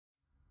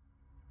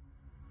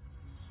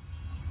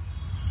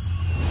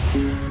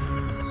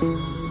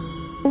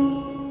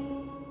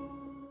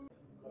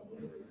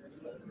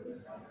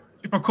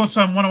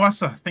Chipokota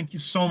Mwanawasa, thank you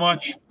so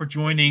much for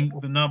joining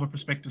the NABA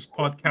Perspectives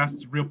podcast.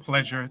 It's a real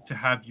pleasure to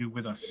have you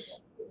with us.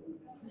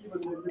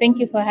 Thank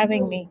you for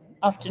having me.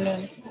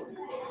 Afternoon.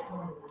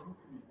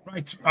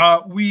 Right.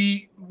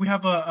 We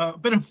have a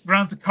bit of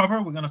ground to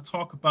cover. We're going to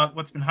talk about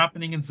what's been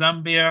happening in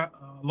Zambia.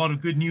 A lot of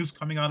good news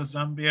coming out of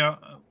Zambia.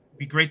 It'd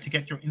be great to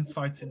get your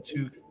insights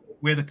into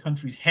where the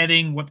country's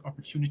heading, what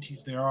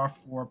opportunities there are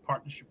for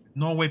partnership with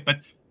Norway.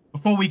 But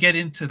before we get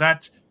into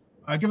that,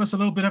 give us a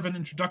little bit of an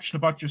introduction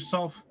about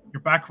yourself,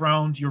 your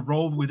background, your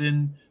role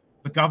within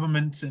the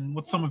government, and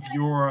what some of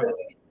your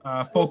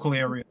focal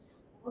areas.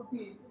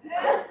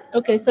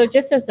 Okay, so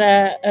just as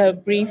a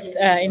brief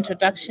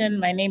introduction,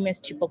 my name is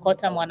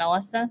Chipokota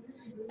Mwanawasa,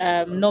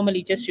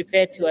 normally just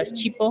referred to as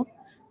Chipo.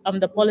 I'm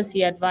the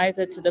policy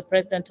advisor to the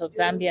president of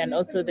Zambia and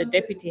also the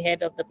deputy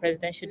head of the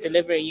presidential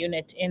delivery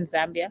unit in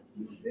Zambia.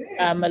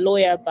 I'm a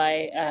lawyer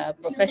by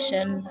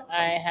profession.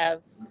 I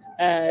have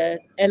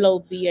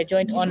LLB, a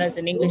joint honors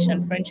in English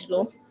and French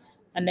law,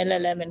 an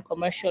LLM in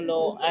commercial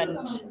law, and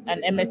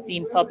an MSc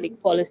in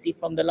public policy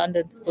from the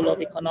London School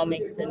of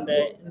Economics in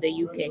the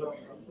UK.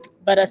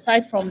 But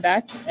aside from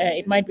that,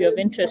 it might be of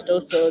interest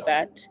also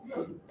that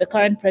the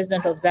current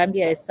president of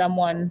Zambia is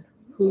someone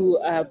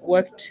who I've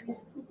worked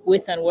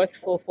with and worked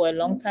for a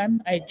long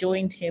time. I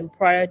joined him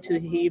prior to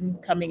him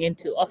coming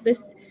into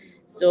office.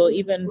 So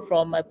even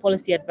from a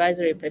policy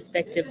advisory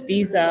perspective,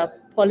 these are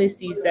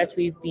policies that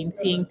we've been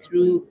seeing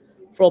through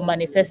from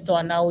manifesto,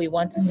 and now we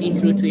want to see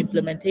through to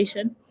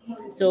implementation.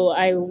 So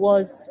I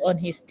was on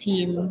his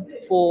team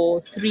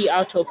for 3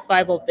 out of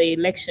 5 of the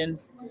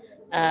elections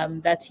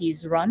that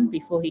he's run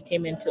before he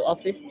came into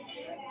office.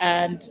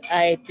 And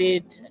I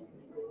did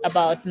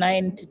about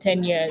 9 to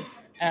 10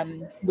 years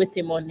with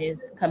him on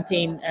his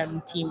campaign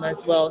team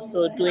as well.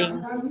 So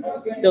doing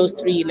those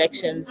 3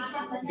 elections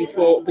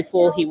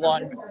before he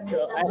won.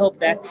 So I hope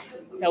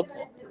that's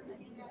helpful.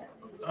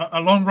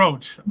 A long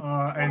road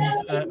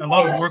and a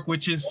lot of work,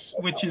 which is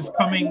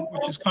coming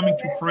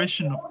to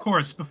fruition, of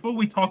course. Before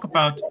we talk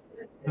about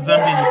the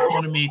Zambian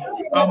economy,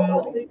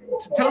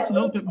 tell us a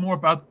little bit more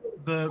about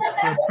the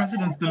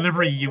president's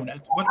delivery unit.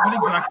 What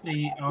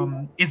exactly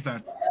is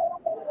that?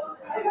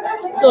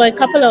 So a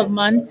couple of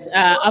months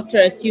after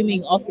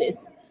assuming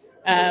office,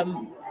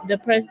 the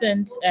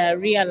president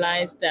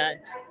realized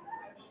that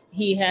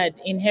he had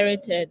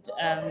inherited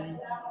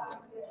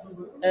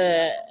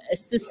a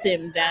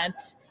system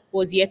that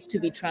was yet to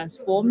be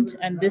transformed,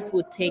 and this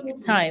would take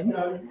time.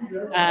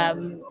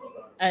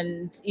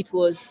 And it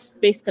was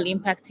basically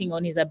impacting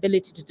on his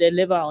ability to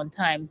deliver on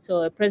time.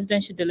 So a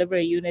presidential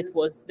delivery unit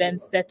was then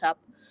set up,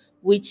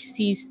 which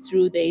sees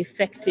through the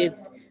effective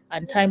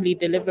and timely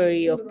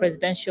delivery of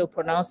presidential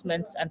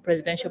pronouncements and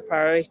presidential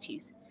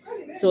priorities.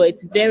 So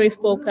it's very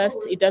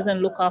focused. It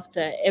doesn't look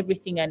after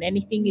everything and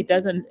anything. It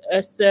doesn't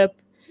usurp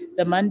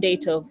the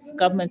mandate of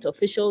government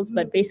officials,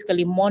 but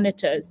basically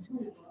monitors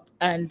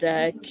and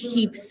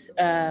keeps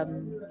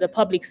the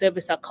public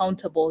service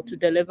accountable to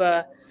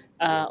deliver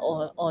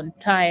on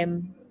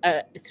time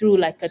through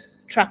like a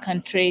track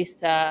and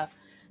trace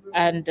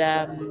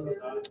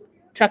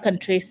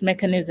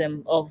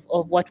mechanism of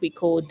what we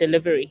call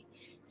delivery.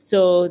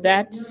 So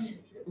that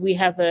we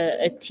have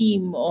a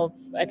team of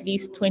at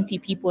least 20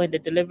 people in the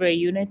delivery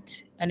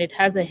unit, and it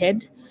has a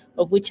head,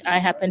 of which I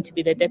happen to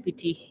be the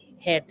deputy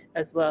head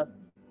as well.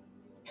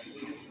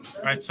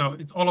 Right, so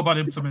it's all about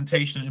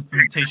implementation.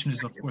 Implementation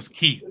is, of course,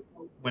 key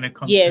when it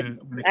comes yes, to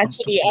when it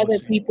actually, comes to other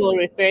people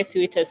refer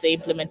to it as the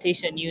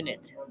implementation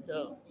unit.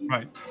 So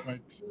right.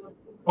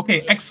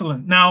 Okay,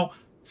 excellent. Now,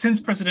 since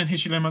President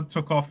Hichilema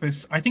took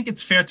office, I think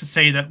it's fair to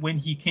say that when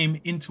he came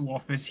into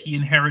office, he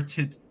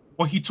inherited,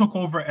 or he took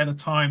over at a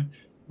time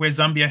where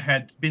Zambia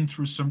had been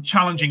through some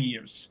challenging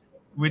years,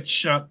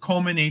 which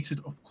culminated,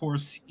 of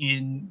course,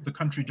 in the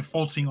country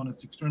defaulting on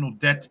its external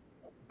debt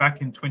back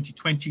in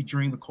 2020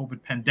 during the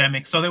COVID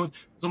pandemic. So there's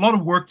a lot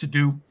of work to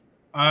do.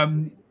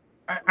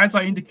 As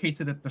I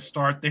indicated at the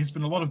start, there's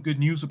been a lot of good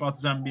news about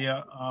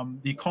Zambia.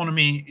 The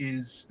economy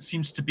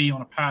seems to be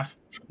on a path,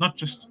 not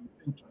just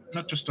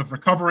of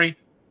recovery,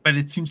 but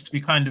it seems to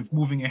be kind of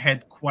moving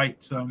ahead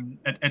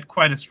at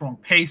quite a strong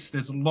pace.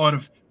 There's a lot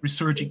of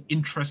resurging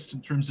interest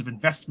in terms of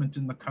investment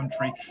in the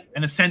country,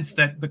 and a sense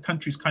that the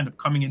country's kind of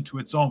coming into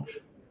its own.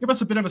 Give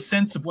us a bit of a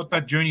sense of what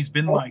that journey's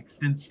been like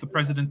since the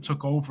president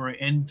took over,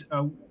 and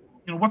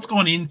what's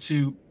gone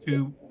into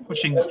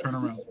pushing this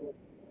turnaround.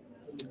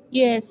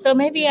 Yeah, so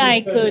maybe I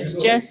could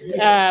just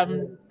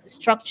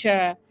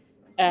structure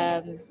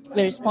the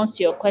response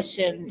to your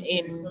question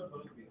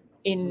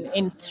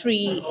in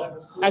 3.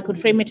 I could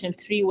frame it in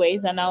 3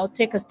 ways, and I'll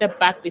take a step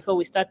back before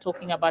we start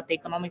talking about the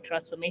economic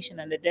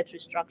transformation and the debt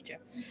restructure.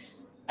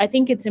 I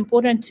think it's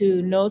important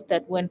to note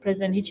that when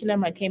President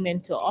Hichilema came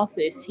into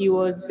office, he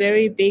was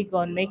very big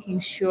on making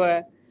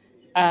sure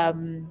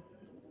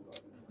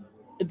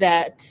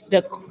that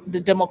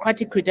the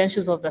democratic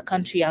credentials of the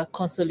country are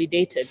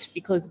consolidated,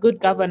 because good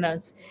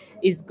governance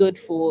is good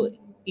for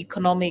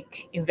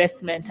economic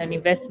investment and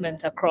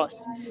investment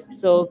across.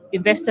 So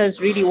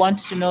investors really want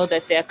to know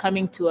that they're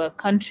coming to a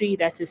country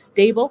that is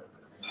stable,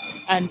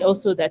 and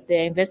also that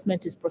their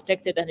investment is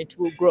protected and it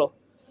will grow.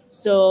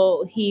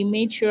 So he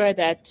made sure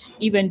that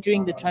even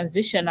during the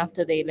transition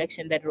after the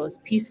election, that it was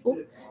peaceful.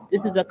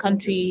 This is a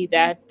country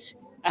that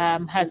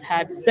has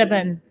had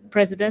 7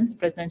 presidents.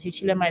 President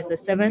Hichilema is the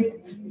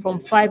 7th, from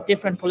 5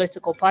 different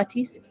political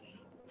parties,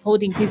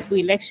 holding peaceful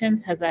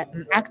elections, has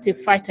an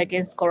active fight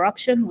against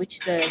corruption, which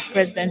the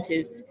president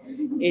is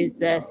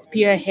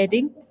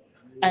spearheading.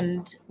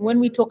 And when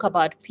we talk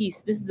about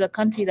peace, this is a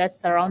country that's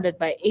surrounded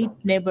by 8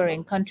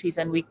 neighboring countries,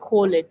 and we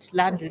call it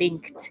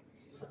land-linked,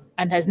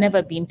 and has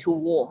never been to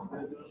war.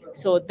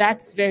 So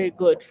that's very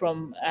good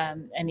from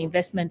an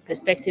investment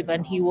perspective.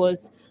 And he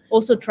was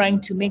also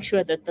trying to make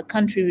sure that the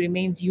country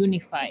remains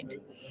unified.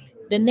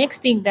 The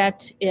next thing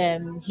that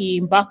he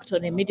embarked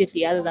on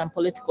immediately, other than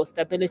political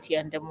stability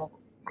and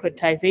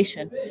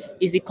democratization,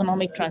 is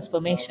economic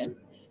transformation.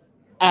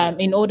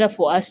 In order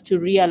for us to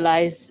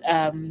realize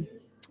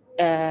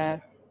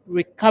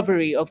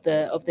recovery of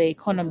the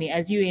economy,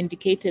 as you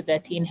indicated,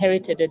 that he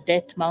inherited a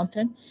debt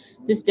mountain.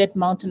 This debt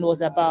mountain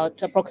was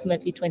about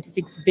approximately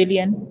 26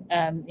 billion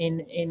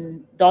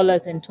in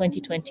dollars in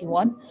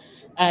 2021,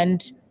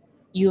 and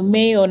you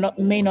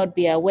may not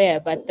be aware,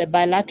 but the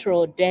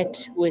bilateral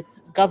debt with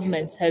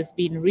governments has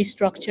been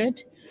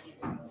restructured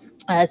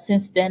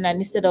since then, and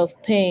instead of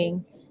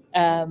paying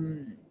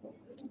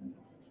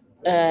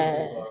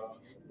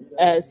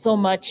so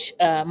much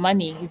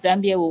money,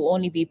 Zambia will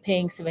only be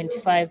paying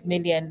 75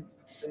 million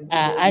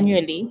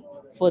annually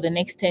for the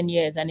next 10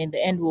 years, and in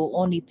the end will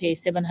only pay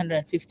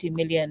 $750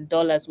 million,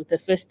 with the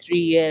first 3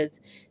 years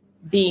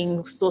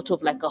being sort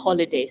of like a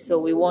holiday. So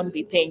we won't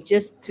be paying,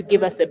 just to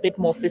give us a bit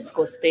more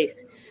fiscal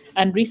space.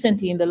 And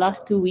recently, in the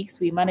last 2 weeks,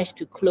 we managed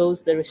to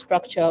close the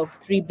restructure of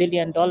 $3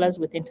 billion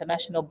with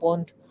international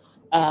bond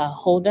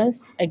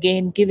holders,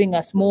 again giving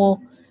us more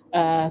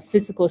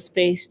physical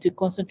space to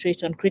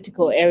concentrate on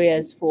critical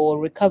areas for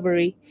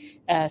recovery,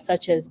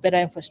 such as better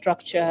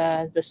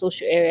infrastructure, the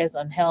social areas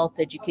on health,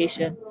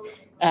 education,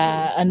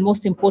 and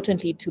most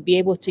importantly, to be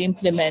able to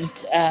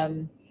implement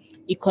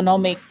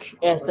economic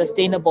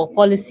sustainable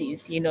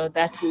policies,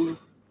 that will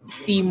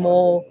see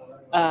more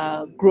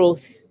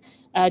growth.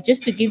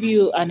 Just to give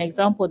you an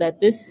example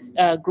that this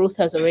growth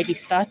has already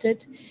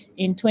started,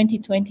 in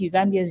 2020,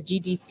 Zambia's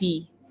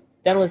GDP,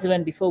 that was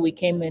even before we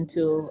came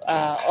into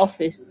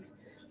office,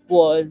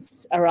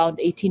 was around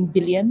 18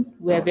 billion.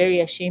 We're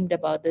very ashamed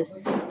about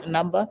this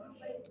number.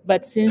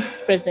 But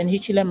since President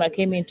Hichilema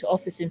came into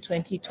office in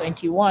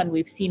 2021,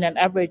 we've seen an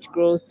average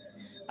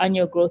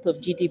annual growth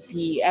of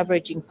GDP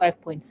averaging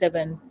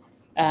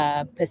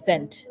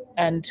 5.7%.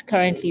 And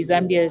currently,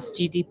 Zambia's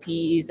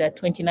GDP is at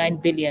 29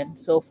 billion,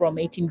 so from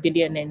 18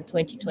 billion in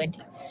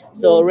 2020.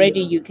 So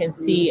already you can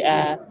see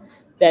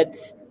that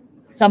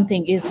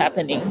something is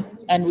happening,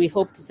 and we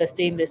hope to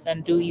sustain this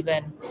and do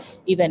even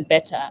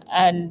better.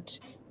 And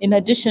in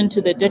addition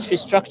to the debt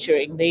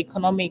restructuring, the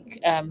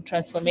economic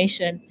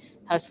transformation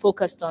has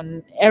focused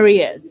on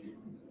areas,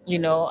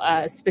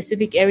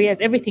 specific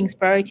areas. Everything's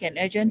priority and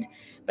urgent,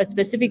 but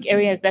specific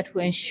areas that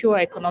will ensure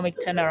economic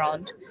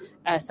turnaround,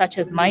 such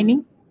as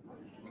mining,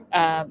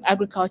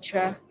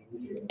 agriculture,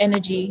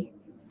 energy,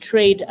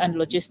 trade, and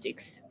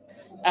logistics.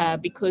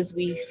 Because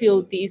we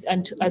feel these,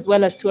 and as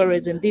well as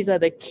tourism, these are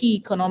the key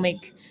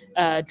economic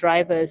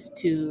drivers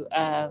to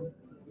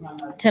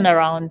turn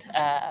around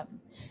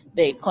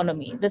the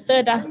economy. The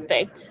third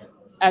aspect,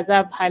 as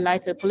I've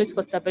highlighted,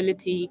 political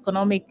stability,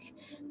 economic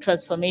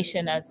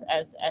transformation as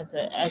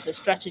a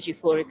strategy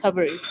for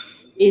recovery,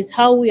 is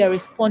how we are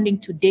responding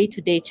to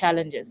day-to-day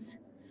challenges.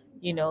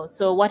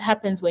 So what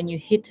happens when you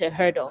hit a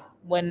hurdle,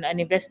 when an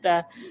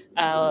investor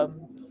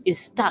is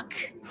stuck,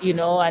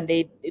 and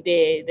the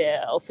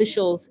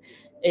officials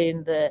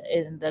in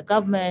the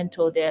government,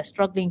 or they are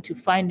struggling to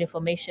find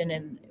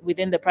information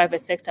within the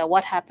private sector,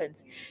 what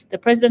happens? The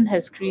president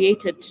has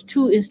created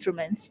 2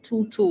 instruments,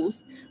 2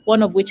 tools,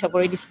 one of which I've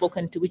already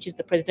spoken to, which is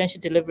the Presidential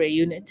Delivery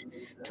Unit,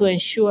 to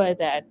ensure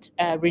that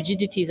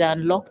rigidities are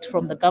unlocked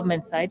from the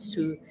government side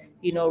to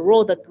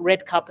roll the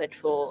red carpet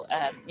for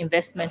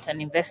investment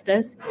and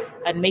investors,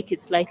 and make it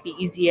slightly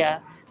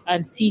easier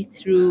and see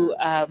through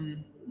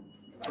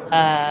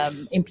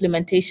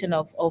implementation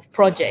of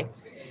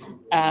projects,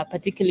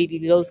 particularly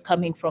those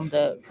coming from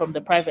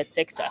the private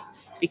sector,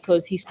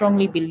 because he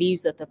strongly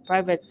believes that the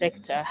private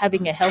sector,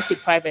 having a healthy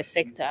private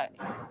sector,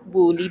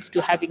 will lead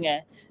to having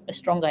a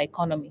stronger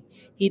economy.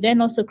 He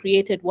then also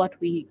created what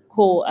we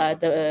call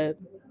the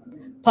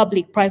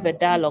Public-Private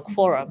Dialogue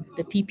Forum,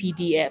 the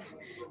PPDF,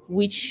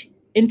 which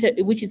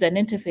is an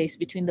interface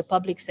between the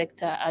public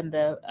sector and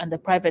the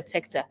private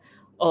sector,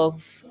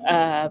 of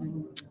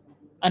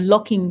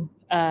unlocking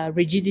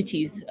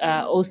rigidities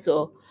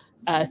also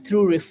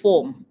through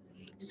reform.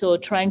 So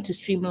trying to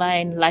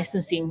streamline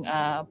licensing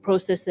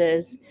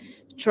processes,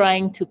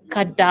 trying to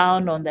cut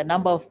down on the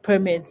number of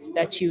permits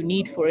that you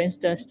need, for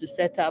instance, to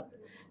set up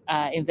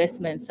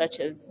investments such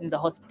as in the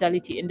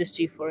hospitality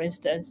industry, for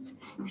instance.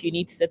 If you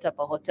need to set up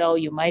a hotel,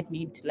 you might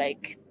need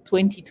like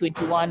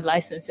 2021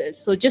 licenses.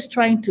 So just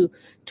trying to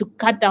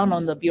cut down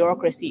on the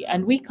bureaucracy.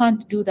 And we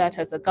can't do that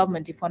as a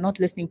government if we're not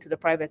listening to the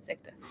private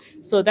sector.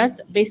 So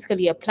that's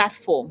basically a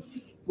platform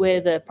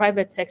where the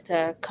private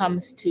sector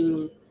comes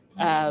to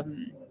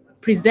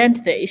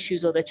present the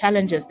issues or the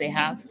challenges they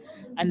have,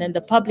 and then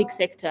the public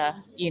sector,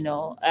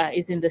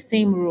 is in the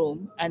same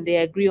room and they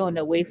agree on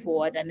a way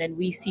forward, and then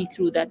we see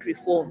through that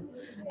reform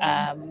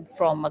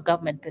from a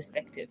government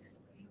perspective.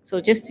 So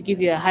just to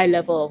give you a high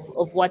level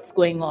of what's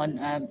going on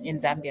in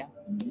Zambia.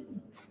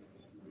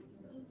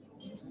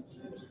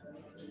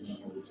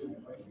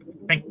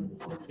 Thank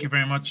you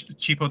very much,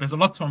 Chipo. There's a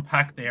lot to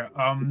unpack there.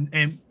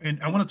 And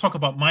I want to talk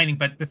about mining,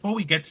 but before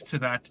we get to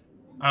that,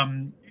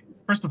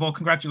 first of all,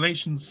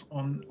 congratulations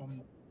on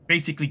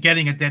basically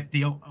getting a debt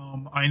deal.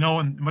 I know,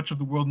 and much of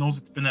the world knows,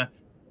 it's been a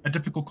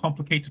difficult,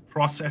 complicated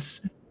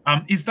process.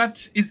 Is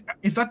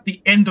that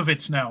the end of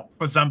it now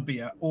for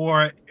Zambia,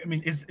 or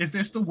is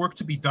there still work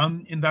to be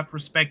done in that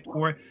respect,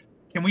 or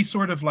can we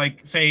sort of like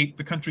say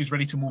the country is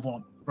ready to move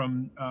on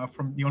from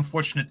the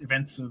unfortunate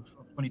events of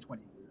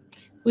 2020?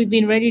 We've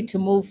been ready to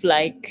move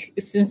like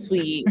since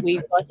we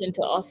got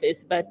into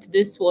office, but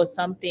this was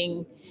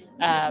something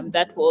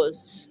that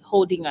was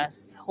holding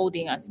us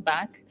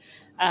back.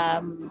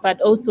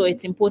 But also,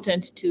 it's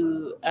important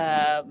to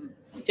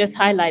just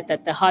highlight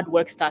that the hard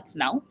work starts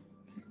now.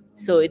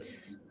 So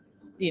it's,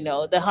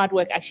 the hard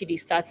work actually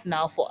starts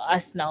now for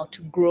us now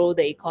to grow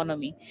the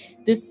economy.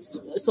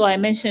 So I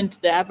mentioned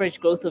the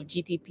average growth of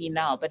GDP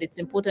now, but it's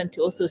important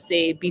to also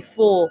say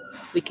before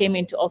we came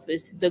into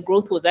office, the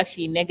growth was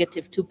actually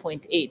negative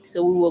 2.8.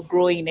 So we were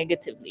growing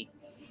negatively.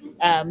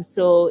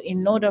 So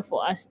in order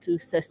for us to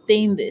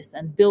sustain this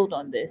and build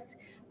on this,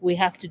 we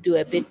have to do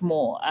a bit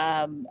more,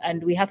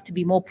 and we have to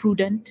be more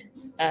prudent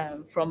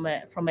from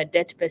a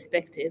debt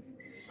perspective.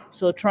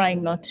 So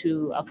trying not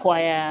to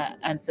acquire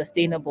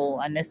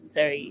unsustainable,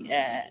 unnecessary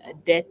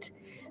debt.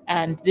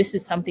 And this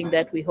is something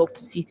that we hope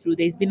to see through.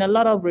 There's been a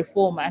lot of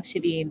reform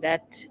actually in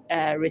that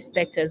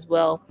respect as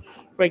well.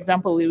 For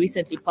example, we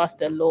recently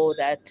passed a law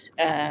that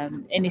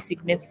any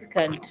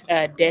significant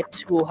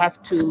debt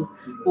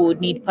would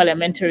need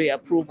parliamentary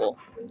approval.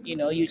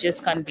 You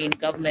just can't be in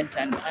government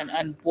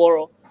and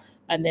borrow.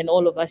 And then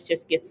all of us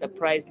just get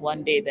surprised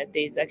one day that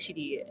there's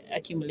actually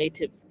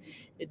accumulative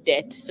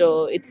debt.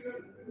 So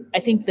I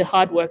think the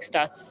hard work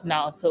starts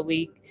now. So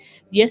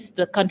yes,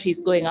 the country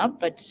is going up,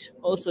 but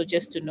also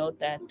just to note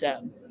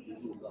that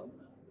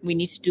we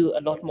need to do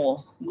a lot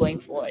more going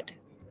forward.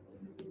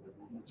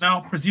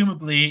 Now,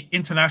 presumably,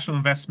 international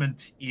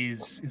investment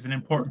is an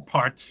important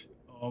part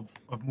of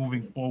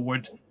moving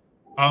forward.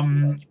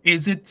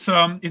 Is it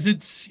are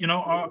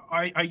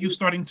you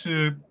starting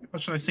to, how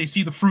should I say,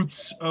 see the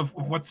fruits of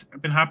what's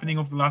been happening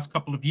over the last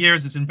couple of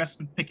years? Is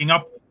investment picking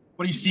up?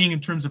 What are you seeing in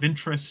terms of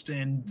interest,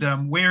 and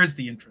where is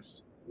the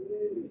interest?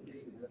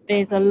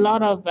 There's a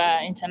lot of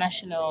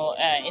international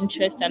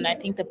interest, and I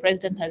think the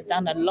president has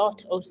done a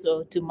lot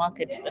also to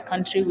market the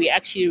country. We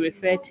actually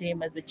refer to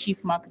him as the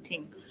chief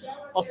marketing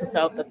officer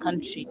of the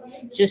country,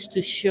 just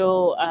to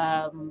show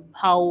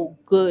how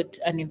good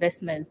an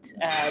investment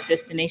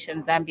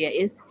destination Zambia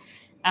is.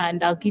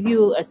 And I'll give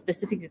you a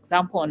specific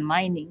example on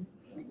mining,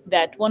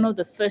 that one of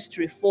the first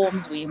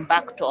reforms we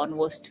embarked on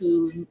was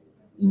to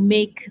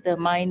make the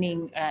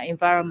mining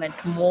environment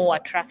more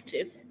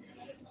attractive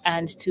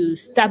and to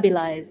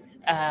stabilize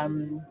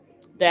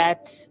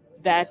that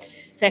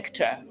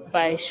sector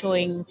by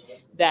showing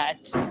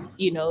that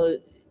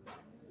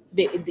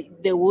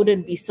there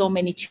wouldn't be so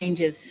many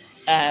changes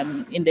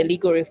in the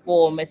legal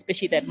reform,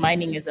 especially that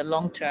mining is a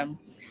long-term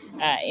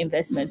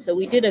investment. So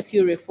we did a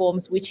few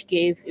reforms which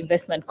gave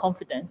investment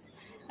confidence,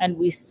 and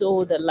we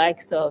saw the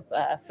likes of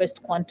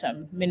First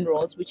Quantum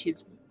Minerals, which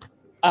is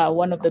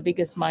one of the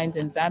biggest mines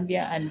in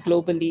Zambia and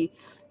globally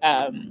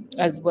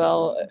as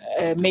well,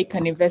 make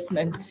an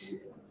investment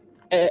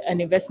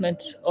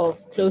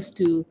of close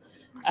to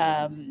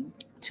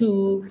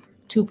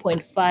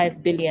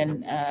 2.5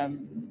 billion,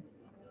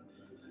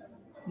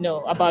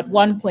 about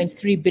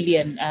 $1.3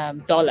 billion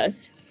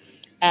dollars.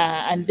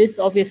 And this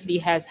obviously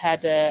has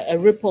had a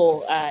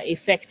ripple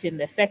effect in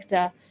the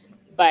sector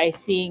by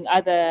seeing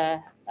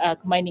other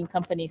mining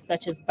companies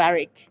such as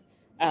Barrick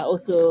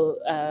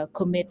also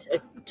commit a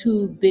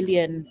 $2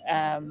 billion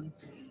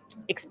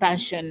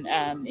expansion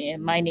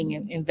in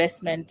mining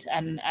investment,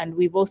 and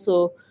we've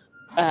also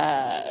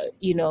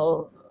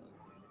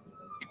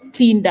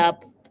cleaned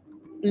up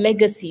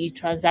legacy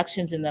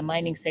transactions in the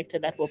mining sector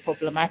that were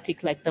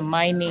problematic, like the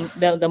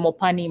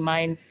Mopani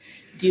mines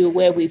deal,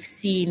 where we've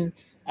seen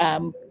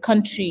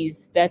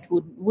countries that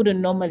wouldn't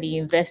normally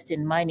invest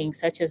in mining,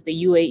 such as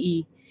the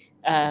UAE,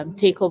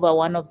 take over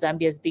one of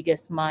Zambia's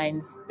biggest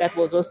mines. That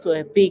was also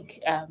a big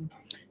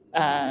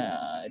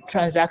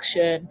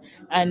transaction.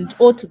 And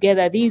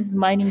altogether, these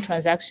mining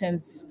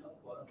transactions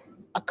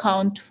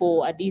account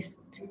for at least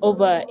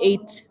over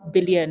 $8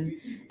 billion,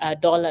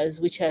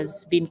 which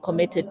has been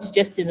committed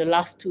just in the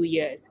last 2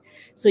 years.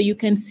 So you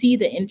can see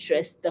the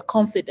interest, the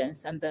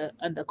confidence, and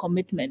the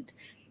commitment.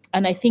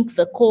 And I think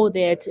the core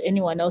there to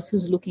anyone else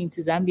who's looking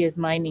to Zambia's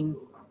mining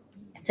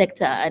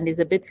sector and is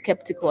a bit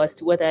skeptical as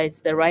to whether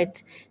it's the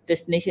right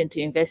destination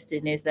to invest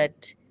in is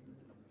that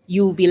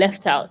you will be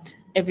left out.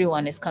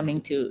 Everyone is coming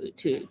to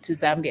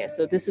Zambia.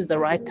 So this is the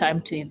right time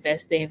to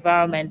invest. The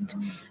environment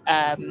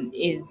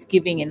is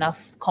giving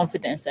enough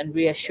confidence and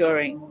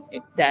reassuring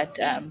that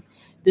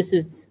this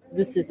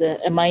is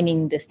a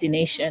mining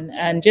destination.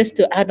 And just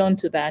to add on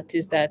to that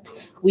is that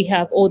we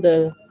have all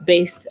the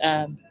base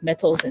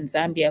metals in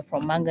Zambia,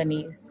 from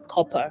manganese,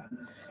 copper,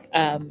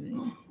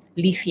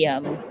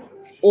 lithium,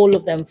 all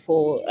of them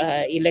for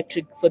the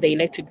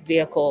electric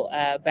vehicle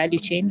value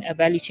chain, a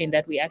value chain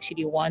that we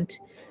actually want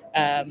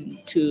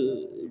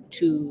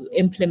to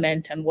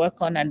implement and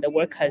work on, and the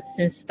work has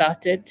since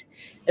started.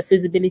 A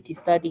feasibility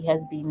study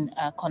has been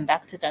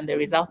conducted, and the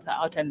results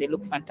are out, and they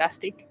look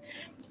fantastic.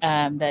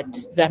 That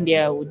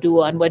Zambia will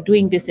do, and we're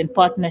doing this in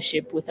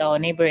partnership with our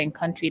neighboring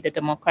country, the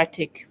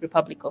Democratic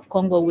Republic of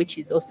Congo, which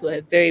is also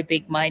a very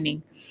big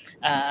mining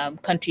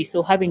country.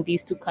 So having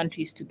these two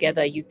countries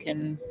together, you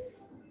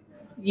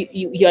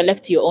are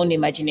left to your own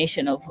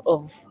imagination of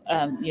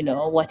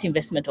what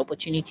investment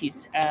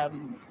opportunities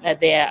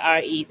there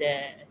are,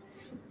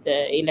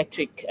 the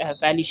electric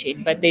value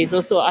chain. But there's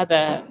also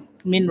other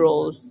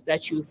minerals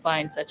that you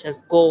find, such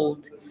as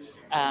gold,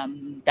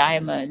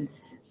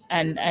 diamonds,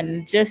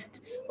 and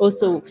just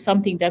also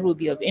something that will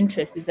be of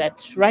interest is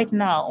that right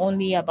now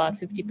only about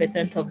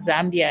 50% of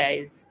Zambia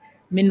is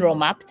mineral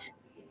mapped.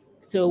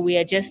 So we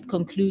are just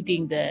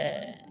concluding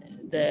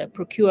the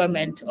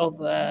procurement of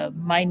a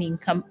mining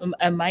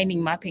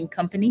mapping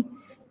company.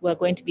 We're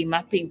going to be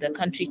mapping the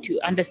country to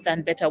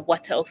understand better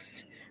what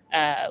else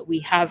we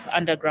have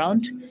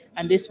underground,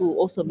 and this will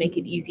also make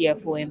it easier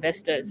for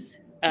investors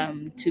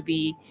to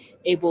be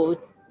able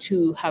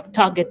to have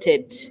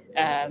targeted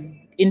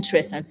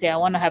interest and say, I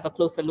want to have a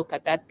closer look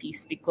at that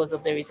piece because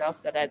of the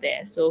results that are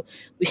there. So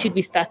we should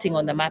be starting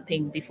on the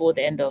mapping before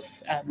the end of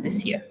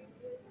this year.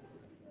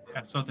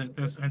 Yeah, so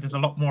there's a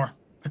lot more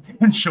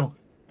potential,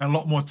 a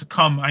lot more to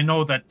come. I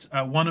know that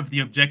one of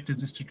the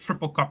objectives is to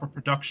triple copper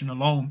production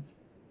alone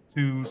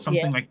to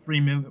something like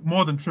 3 million,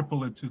 more than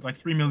triple it to like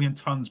 3 million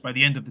tons by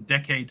the end of the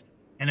decade.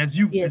 And as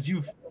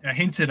you've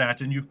hinted at,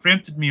 and you've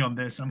preempted me on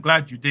this, I'm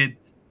glad you did.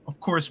 Of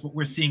course, what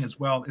we're seeing as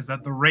well is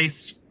that the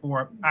race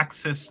for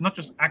access, not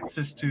just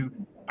access to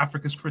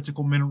Africa's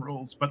critical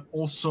minerals, but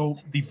also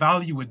the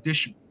value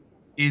addition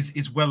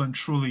is well and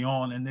truly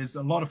on. And there's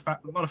a lot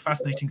of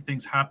fascinating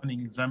things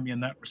happening in Zambia in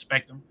that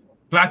respect. I'm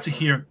glad to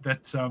hear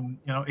that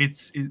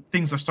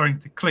things are starting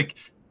to click.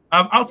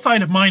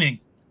 Outside of mining,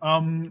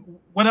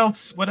 what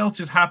else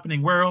is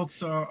happening? Where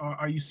else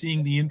are you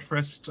seeing the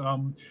interest?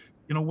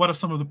 What are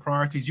some of the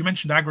priorities? You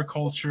mentioned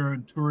agriculture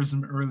and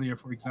tourism earlier,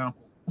 for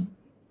example.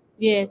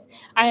 Yes,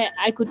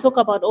 I could talk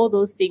about all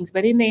those things,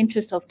 but in the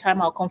interest of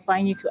time, I'll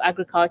confine you to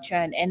agriculture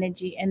and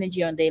energy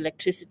on the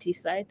electricity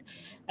side.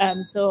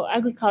 So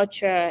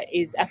agriculture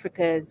is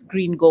Africa's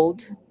green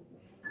gold.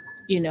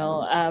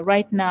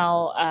 Right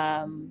now,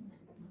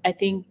 I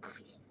think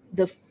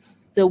the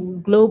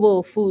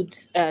global food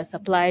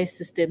supply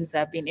systems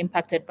have been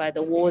impacted by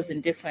the wars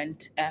in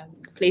different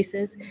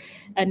places.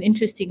 And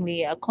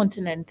interestingly, a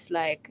continent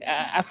like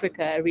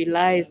Africa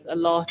relies a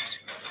lot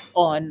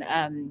on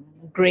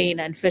grain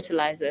and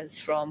fertilizers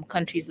from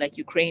countries like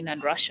Ukraine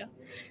and Russia.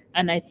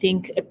 And I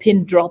think a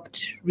pin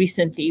dropped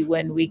recently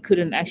when we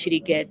couldn't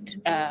actually get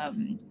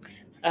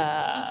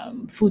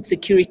food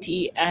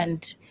security.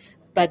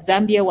 But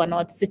Zambia were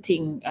not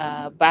sitting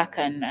back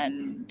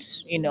and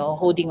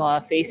holding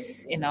our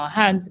face in our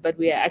hands, but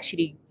we are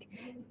actually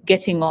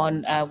getting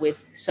on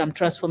with some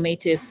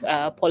transformative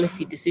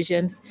policy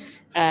decisions,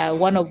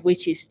 one of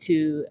which is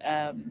to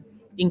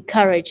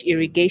encourage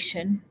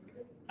irrigation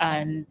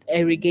and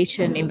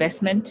irrigation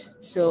investment.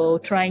 So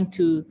trying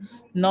to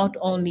not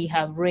only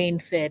have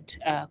rain-fed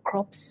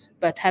crops,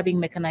 but having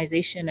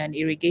mechanization and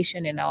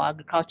irrigation in our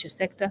agriculture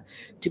sector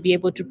to be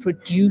able to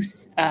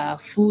produce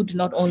food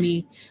not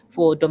only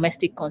for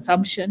domestic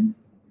consumption,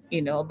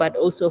 but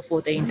also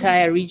for the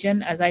entire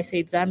region. As I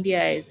said,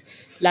 Zambia is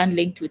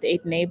land-linked with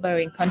 8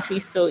 neighboring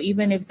countries. So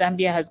even if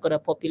Zambia has got a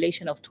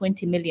population of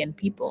 20 million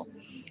people,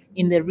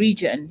 in the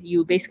region,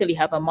 you basically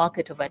have a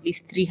market of at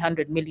least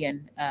 300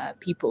 million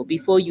people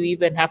before you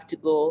even have to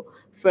go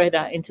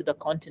further into the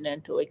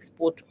continent or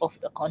export off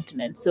the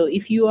continent. So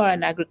if you are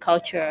an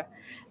agriculture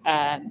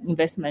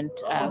investment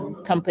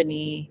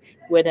company,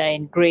 whether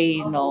in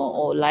grain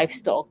or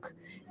livestock,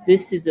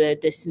 this is a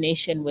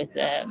destination with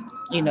an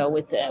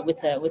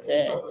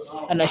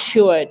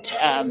assured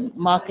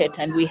market,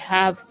 and we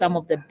have some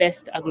of the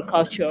best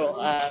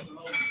agricultural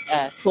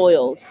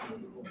soils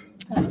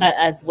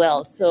as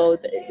well. So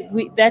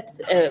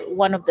that's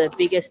one of the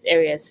biggest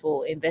areas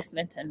for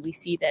investment, and we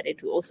see that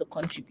it will also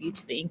contribute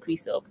to the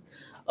increase of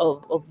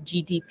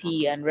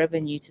GDP and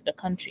revenue to the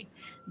country.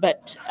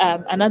 But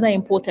another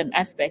important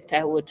aspect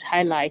I would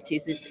highlight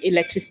is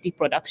electricity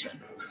production.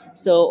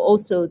 So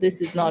also,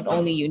 this is not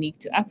only unique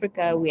to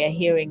Africa. We are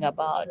hearing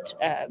about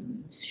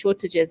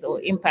shortages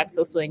or impacts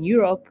also in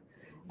Europe.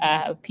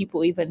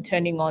 People even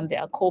turning on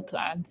their coal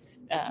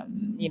plants,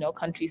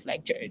 countries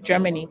like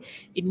Germany.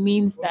 It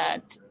means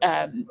that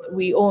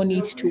we all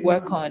need to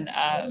work on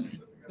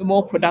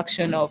more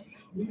production of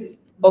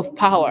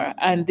power,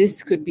 and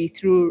this could be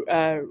through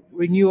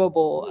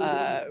renewable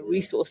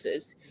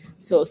resources,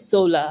 so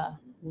solar,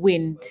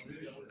 wind,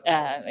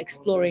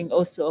 exploring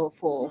also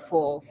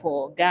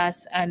for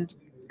gas. And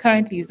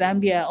currently,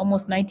 Zambia,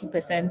 almost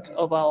 90%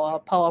 of our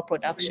power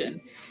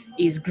production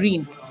is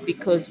green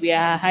because we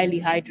are a highly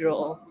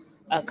hydro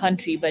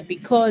country. But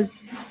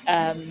because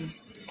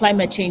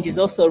climate change is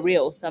also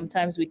real,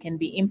 sometimes we can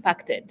be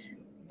impacted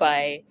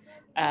by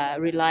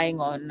relying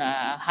on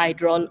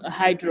hydro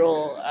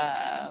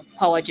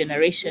power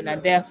generation,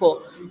 and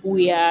therefore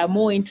we are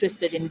more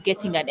interested in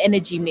getting an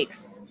energy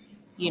mix,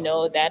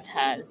 that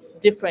has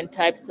different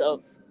types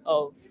of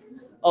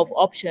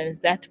options.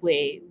 That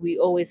way, we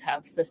always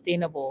have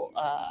sustainable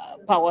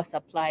power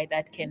supply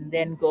that can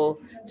then go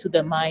to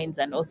the mines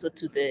and also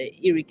to the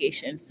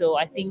irrigation. So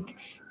I think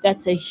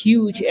that's a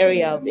huge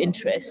area of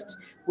interest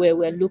where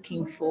we're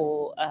looking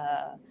for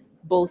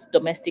both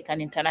domestic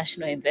and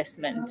international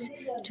investment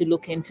to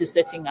look into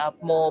setting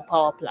up more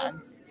power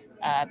plants.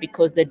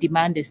 Because the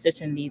demand is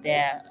certainly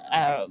there.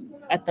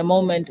 At the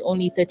moment,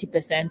 only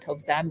 30% of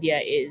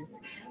Zambia is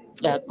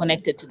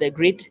connected to the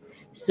grid.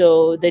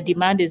 So the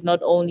demand is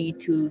not only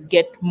to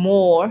get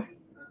more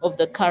of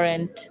the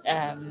current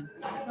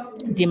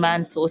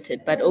demand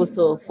sorted, but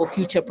also for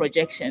future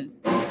projections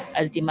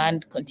as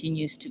demand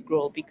continues to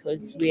grow,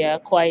 because we are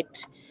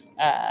quite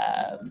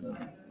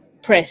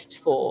pressed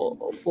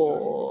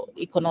for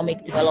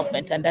economic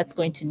development, and that's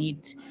going to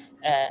need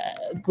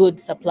a good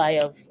supply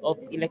of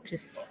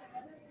electricity.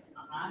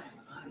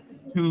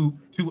 Two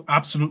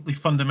absolutely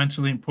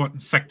fundamentally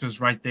important sectors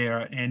right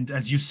there. And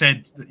as you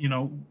said,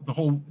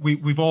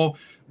 we've all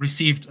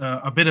received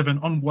a bit of an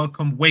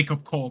unwelcome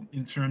wake-up call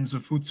in terms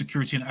of food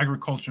security and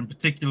agriculture in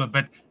particular.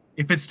 But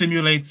if it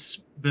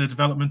stimulates the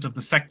development of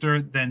the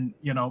sector, then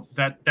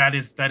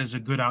that is a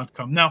good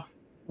outcome. Now,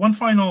 one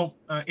final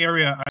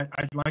area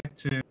I'd like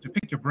to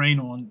pick your brain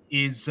on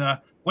is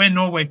where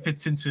Norway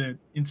fits into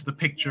the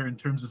picture in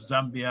terms of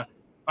Zambia.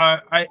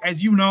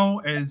 As you know,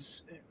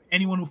 as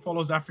anyone who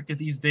follows Africa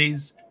these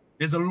days,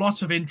 there's a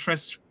lot of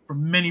interest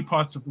from many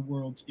parts of the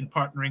world in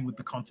partnering with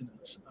the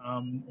continent,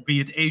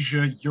 be it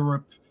Asia,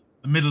 Europe,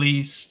 the Middle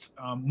East,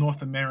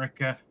 North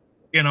America,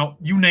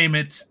 you name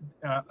it.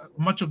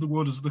 Much of the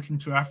world is looking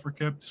to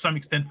Africa to some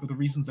extent for the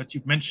reasons that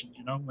you've mentioned,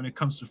 when it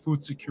comes to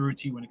food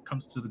security, when it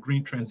comes to the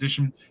green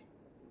transition.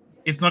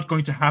 It's not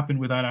going to happen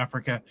without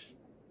Africa.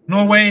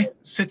 Norway,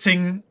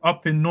 sitting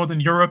up in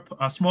Northern Europe,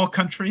 a small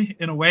country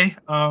in a way.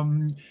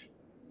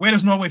 Where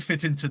does Norway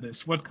fit into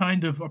this? What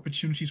kind of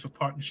opportunities for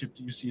partnership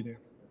do you see there?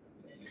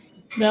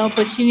 The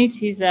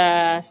opportunities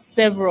are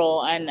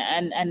several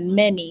and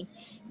many,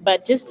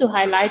 but just to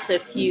highlight a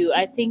few,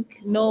 I think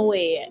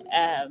Norway,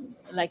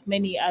 like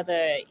many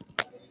other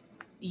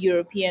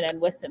European and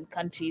Western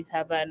countries,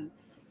 have an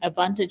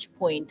vantage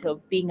point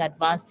of being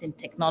advanced in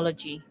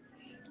technology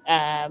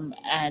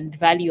and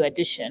value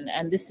addition.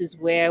 And this is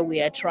where we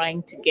are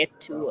trying to get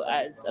to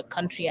as a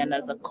country and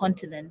as a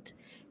continent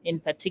in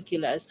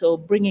particular. So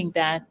bringing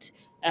that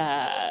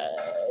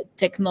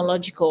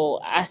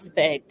technological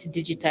aspect,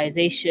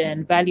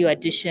 digitization, value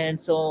addition,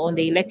 so on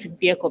the electric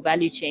vehicle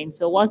value chain.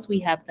 So once we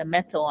have the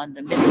metal and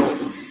the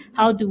minerals,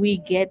 how do we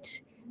get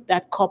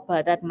that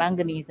copper, that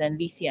manganese and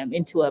lithium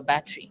into a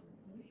battery?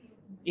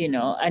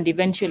 And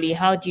eventually,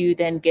 how do you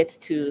then get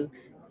to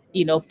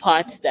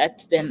parts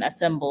that then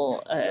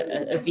assemble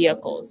a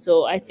vehicle?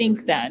 So I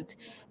think that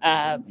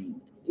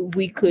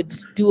we could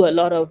do a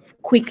lot of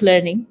quick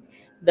learning.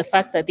 The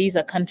fact that these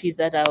are countries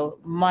that are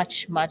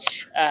much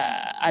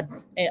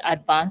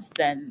advanced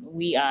than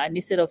we are, and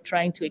instead of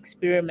trying to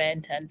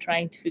experiment and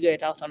trying to figure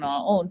it out on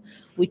our own,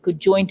 we could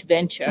joint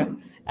venture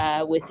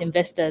with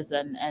investors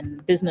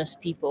and business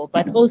people.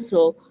 But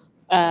also,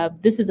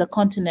 this is a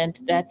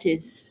continent that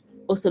is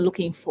also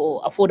looking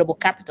for affordable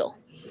capital.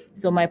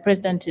 So my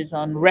president is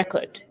on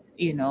record,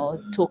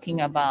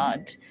 talking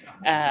about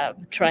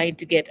trying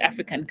to get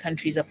African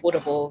countries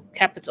affordable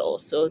capital.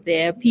 So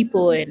there are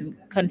people in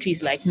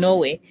countries like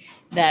Norway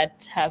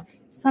that have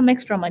some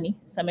extra money,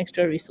 some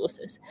extra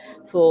resources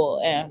for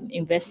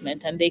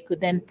investment, and they could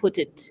then put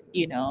it,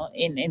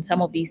 in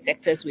some of these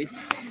sectors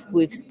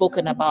we've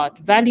spoken about.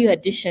 Value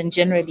addition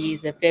generally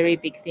is a very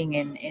big thing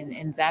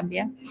in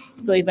Zambia.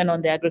 So even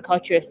on the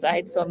agriculture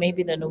side, so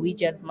maybe the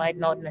Norwegians might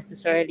not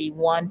necessarily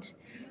want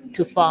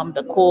to farm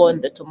the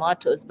corn, the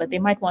tomatoes, but they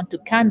might want to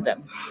can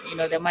them.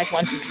 They might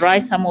want to dry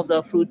some of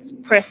the fruits,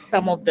 press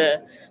some of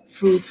the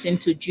fruits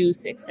into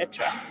juice,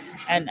 etc.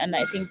 And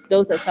I think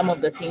those are some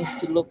of the things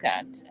to look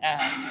at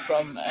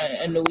from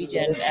a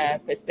Norwegian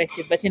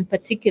perspective. But in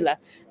particular,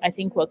 I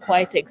think we're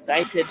quite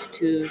excited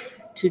to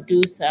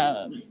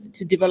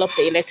develop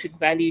the electric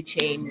value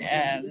chain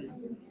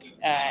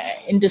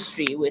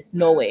industry with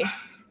Norway,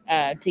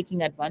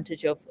 taking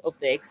advantage of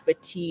the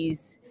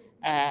expertise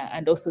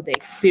and also the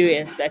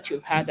experience that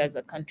you've had as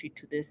a country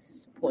to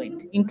this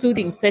point,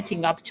 including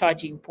setting up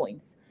charging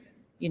points.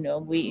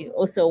 We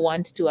also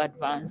want to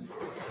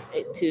advance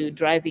to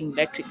driving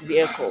electric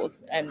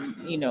vehicles, and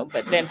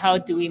but then how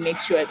do we make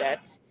sure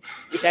that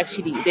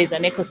there's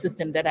an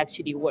ecosystem that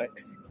actually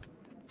works?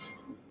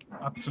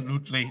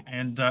 Absolutely,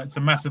 and it's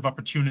a massive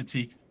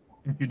opportunity,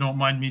 if you don't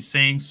mind me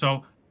saying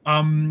so.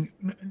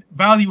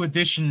 Value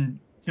addition,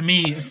 to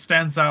me, it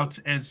stands out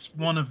as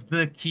one of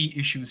the key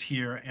issues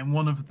here, and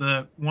one of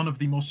the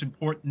most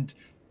important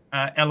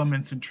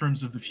elements in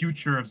terms of the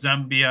future of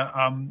Zambia.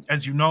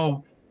 As you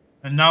know,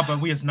 NABA,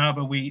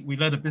 we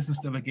led a business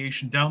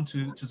delegation down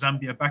to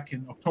Zambia back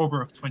in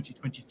October of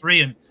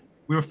 2023, and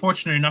we were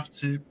fortunate enough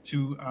to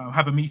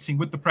have a meeting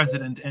with the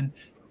president. And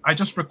I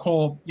just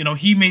recall,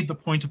 he made the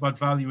point about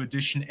value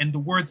addition, and the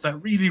words that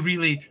really,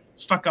 really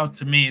stuck out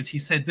to me is he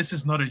said, "This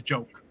is not a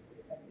joke."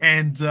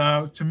 And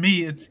to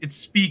me, it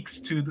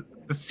speaks to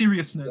the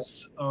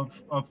seriousness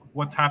of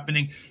what's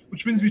happening,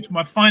 which brings me to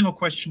my final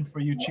question for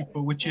you,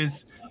 Chipo, which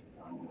is,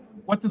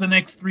 what do the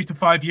next 3 to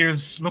 5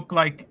 years look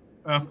like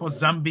for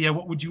Zambia?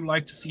 What would you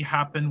like to see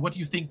happen? What do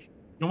you think,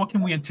 what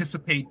can we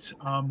anticipate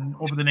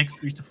over the next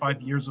 3 to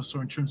 5 years or so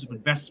in terms of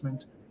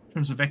investment, in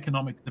terms of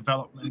economic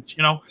development?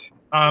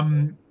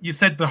 You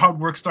said the hard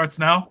work starts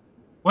now.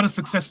 What does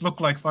success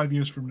look like 5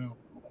 years from now?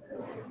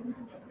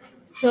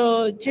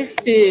 So just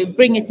to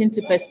bring it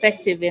into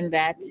perspective, in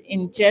that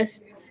in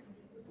just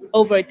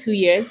over 2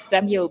 years,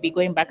 Zambia will be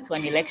going back to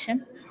an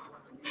election.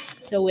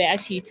 So we're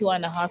actually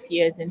 2.5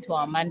 years into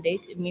our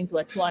mandate. It means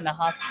we're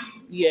 2.5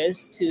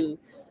 years to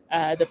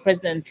the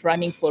president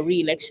running for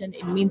re-election.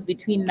 It means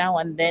between now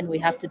and then we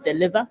have to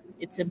deliver.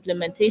 It's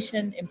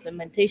implementation,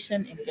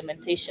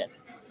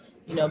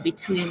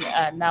 between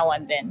now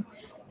and then.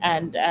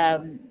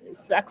 And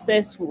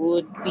success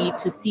would be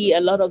to see a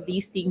lot of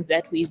these things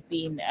that we've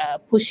been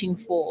pushing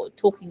for,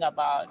 talking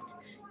about,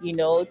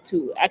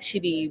 to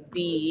actually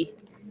be,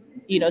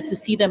 to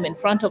see them in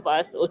front of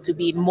us or to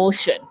be in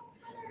motion.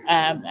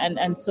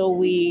 And so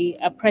we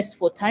are pressed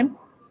for time.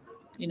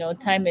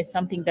 Time is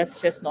something that's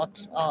just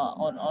not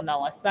on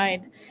our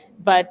side.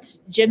 But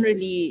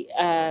generally,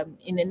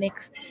 in the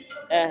next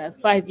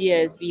 5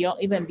 years,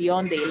 even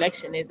beyond the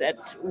election, is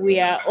that we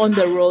are on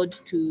the road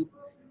to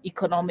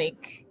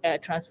economic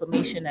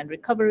transformation and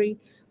recovery.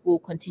 We'll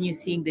continue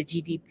seeing the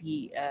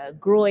GDP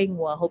growing.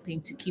 We're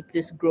hoping to keep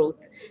this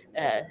growth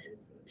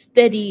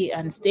steady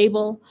and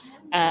stable.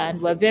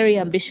 And we're very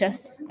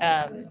ambitious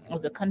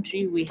as a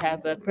country. We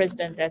have a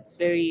president that's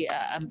very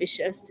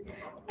ambitious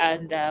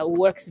and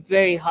works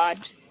very hard.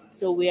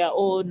 So we are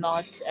all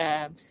not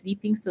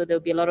sleeping. So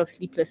there'll be a lot of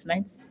sleepless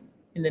nights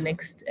in the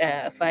next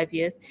 5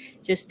 years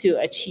just to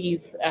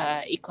achieve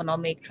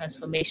economic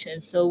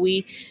transformation. So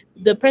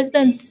the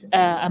president's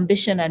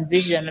ambition and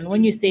vision, and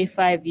when you say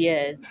 5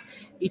 years,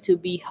 it will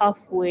be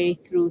halfway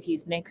through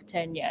his next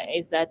tenure,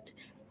 is that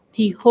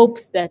he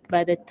hopes that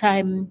by the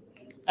time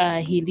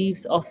he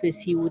leaves office,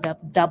 he would have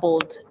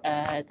doubled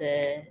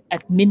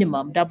at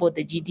minimum, doubled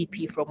the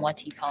GDP from what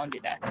he found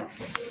it at.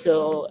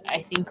 So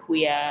I think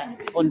we are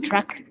on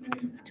track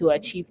to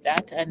achieve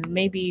that, and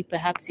maybe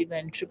perhaps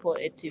even triple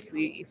it if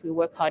we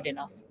work hard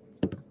enough.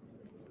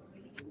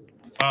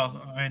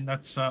 Well, and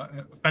that's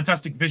a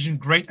fantastic vision,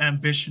 great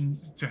ambition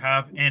to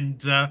have, and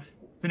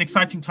it's an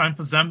exciting time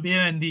for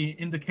Zambia, and the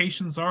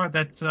indications are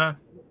that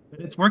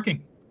it's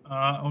working.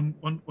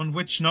 On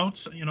which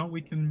note,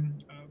 we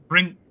can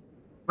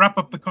wrap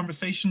up the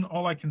conversation.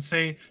 All I can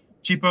say,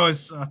 Chipo,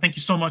 is thank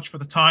you so much for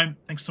the time.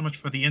 Thanks so much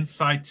for the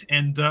insight,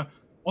 and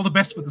all the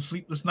best with the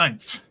sleepless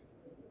nights.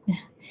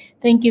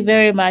 Thank you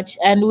very much.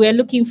 And we're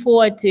looking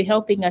forward to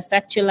helping us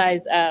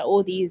actualize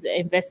all these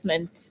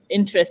investment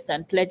interests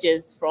and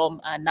pledges from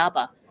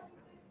NABA.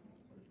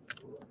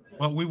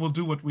 Well, we will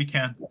do what we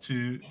can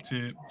to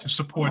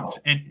support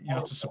and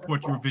to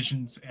support your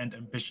visions and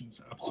ambitions.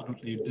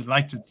 Absolutely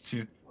delighted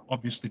to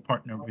obviously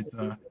partner with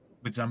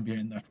Zambia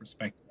in that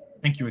respect.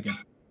 Thank you again.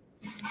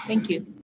 Thank you.